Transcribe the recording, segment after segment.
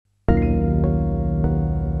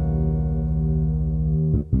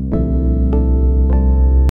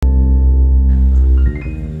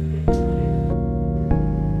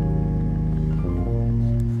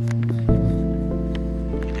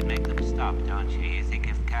don't you? You think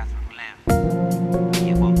if Catherine lived,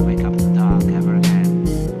 you won't wake up in the dark ever again.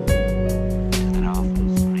 To that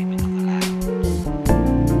awful screaming of the lambs.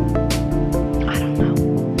 I don't know.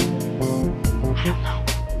 I don't know.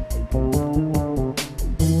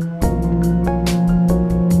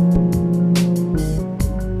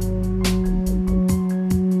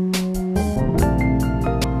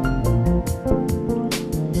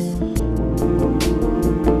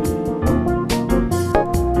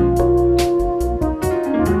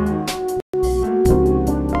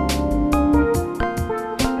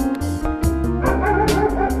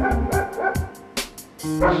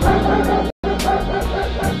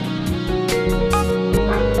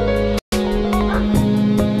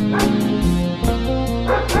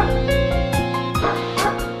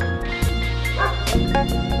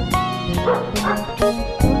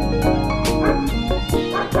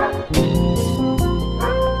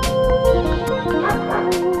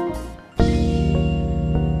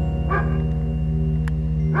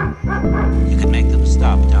 You can make them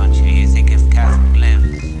stop, don't you? You think if Catherine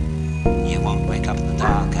lives, you won't wake up in the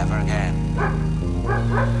dark ever again.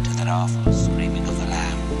 To that awful screaming of the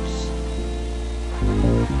lambs.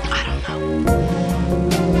 I don't know.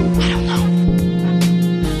 I don't know.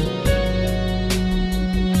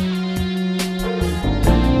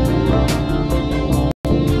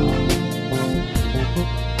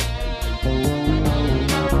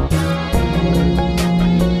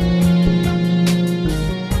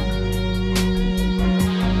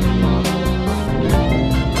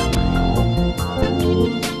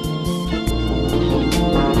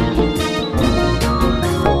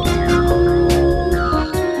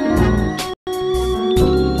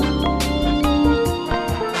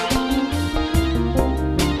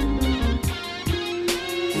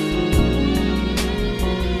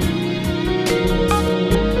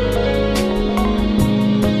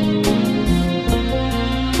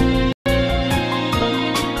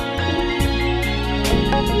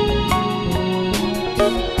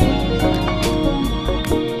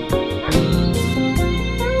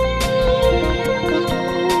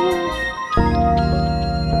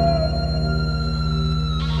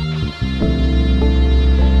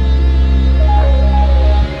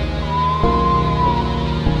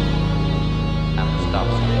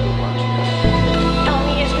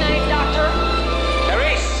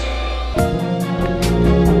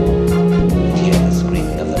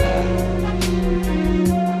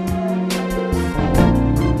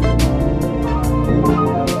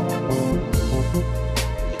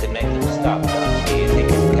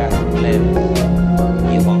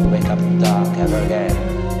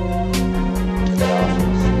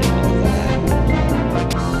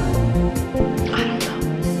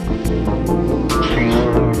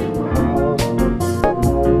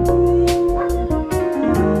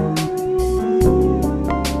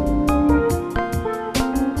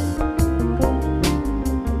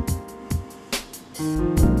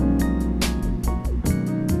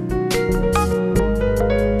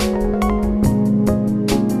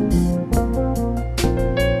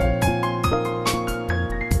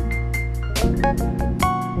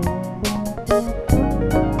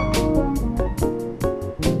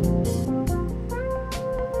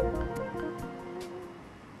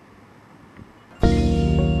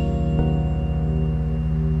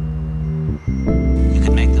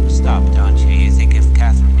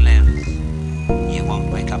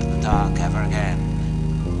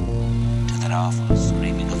 Awful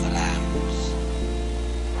screaming of the lambs.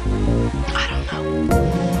 I don't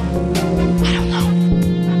know.